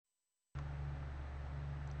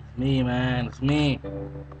Me, man. It's me.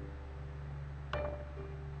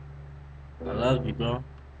 I love you, bro.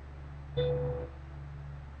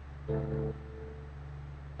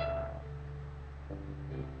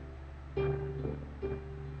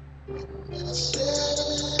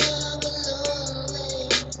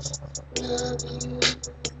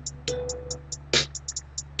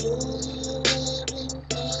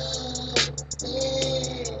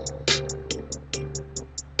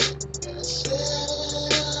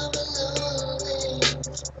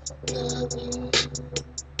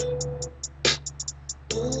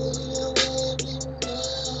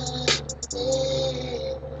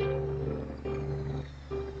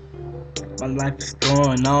 My life is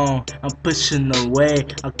going on. I'm pushing away.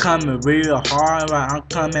 I'm coming real hard. I'm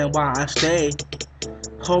coming while I stay.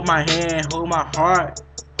 Hold my hand, hold my heart,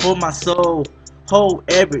 hold my soul, hold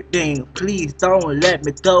everything. Please don't let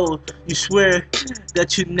me go. You swear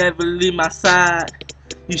that you never leave my side.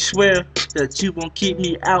 You swear that you won't keep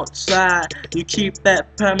me outside. You keep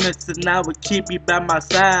that promise and I will keep you by my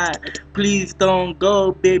side. Please don't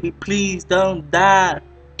go, baby. Please don't die.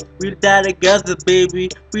 We die together, baby.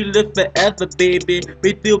 We live forever, baby.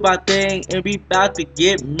 We do our thing and we about to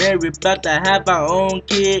get married. About to have our own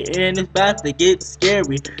kid and it's about to get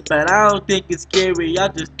scary. But I don't think it's scary. I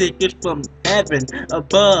just think it's from heaven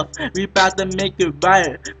above. We about to make it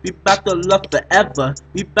right. We about to love forever.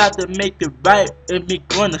 We about to make it right and we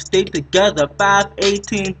gonna stay together. 5,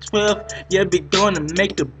 18, 12. Yeah, we gonna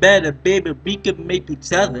make it better, baby. We can make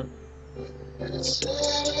each other.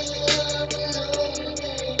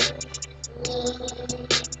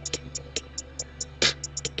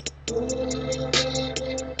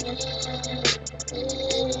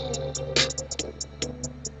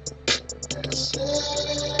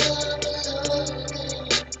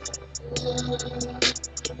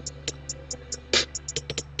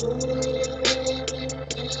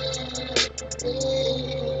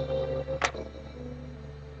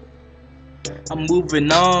 I'm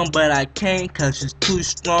moving on, but I can't cause it's too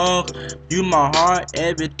strong. You my heart,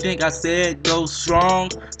 everything I said goes strong.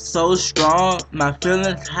 So strong, my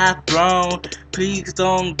feelings have grown. Please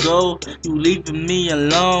don't go, you leaving me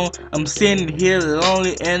alone. I'm sitting here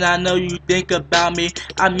lonely and I know you think about me.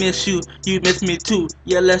 I miss you, you miss me too.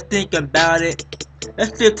 Yeah, let's think about it.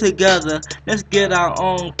 Let's sit together, let's get our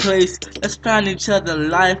own place. Let's find each other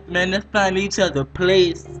life, man, let's find each other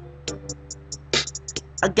place.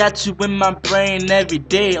 I got you in my brain every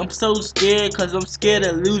day. I'm so scared cause I'm scared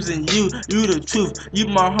of losing you. You the truth, you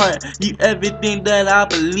my heart, you everything that I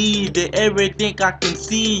believe, you everything I can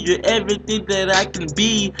see, you everything that I can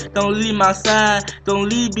be. Don't leave my side, don't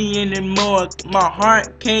leave me anymore. My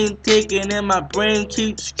heart can't take it and my brain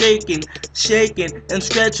keeps shaking and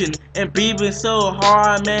stretching and breathing so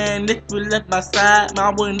hard, man. If you left my side,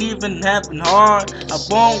 I wouldn't even have a heart. I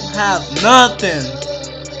won't have nothing.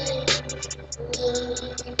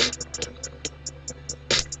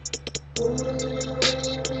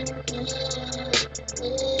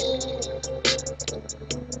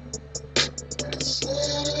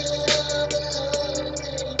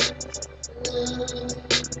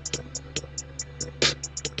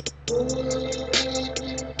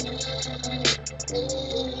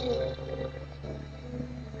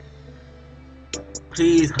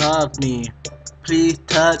 Please hug me. Please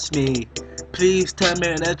touch me. Please tell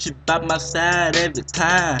me that you by my side every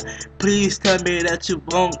time. Please tell me that you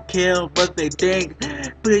won't care what they think.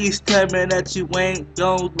 Please tell me that you ain't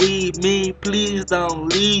gon' leave me. Please don't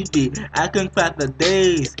leave me. I can cry for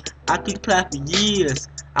days. I can cry for years.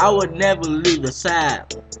 I would never leave your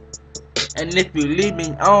side. And if you leave me,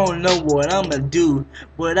 I don't know what I'ma do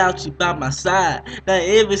without you by my side. Now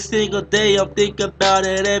every single day I'm thinking about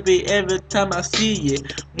it every time I see you.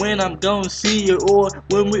 When I'm gonna see you or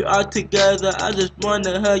when we are together, I just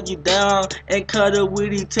wanna hug you down and cuddle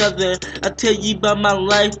with each other. I tell you about my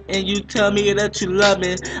life and you tell me that you love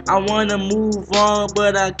me. I wanna move on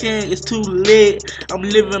but I can't, it's too late. I'm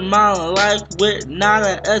living my life with not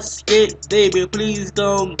an escape, baby. Please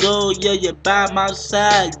don't go, yeah, you're by my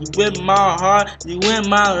side. You in my heart, you in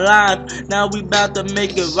my life. Now we about to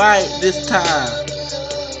make it right this time.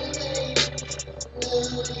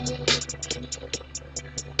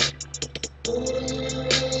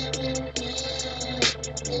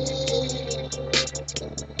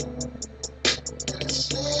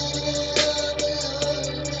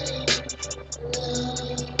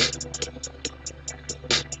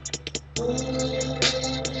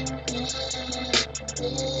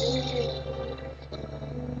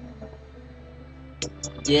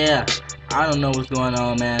 Yeah, I don't know what's going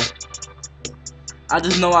on, man. I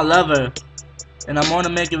just know I love her, and I'm gonna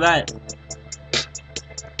make it right.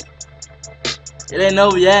 It ain't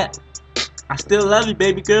over yet. I still love you,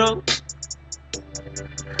 baby girl.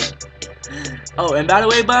 Oh, and by the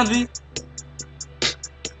way, Bunzy,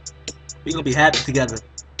 we gonna be happy together.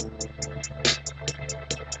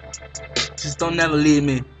 Just don't never leave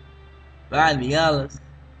me. Rodney, Ellis.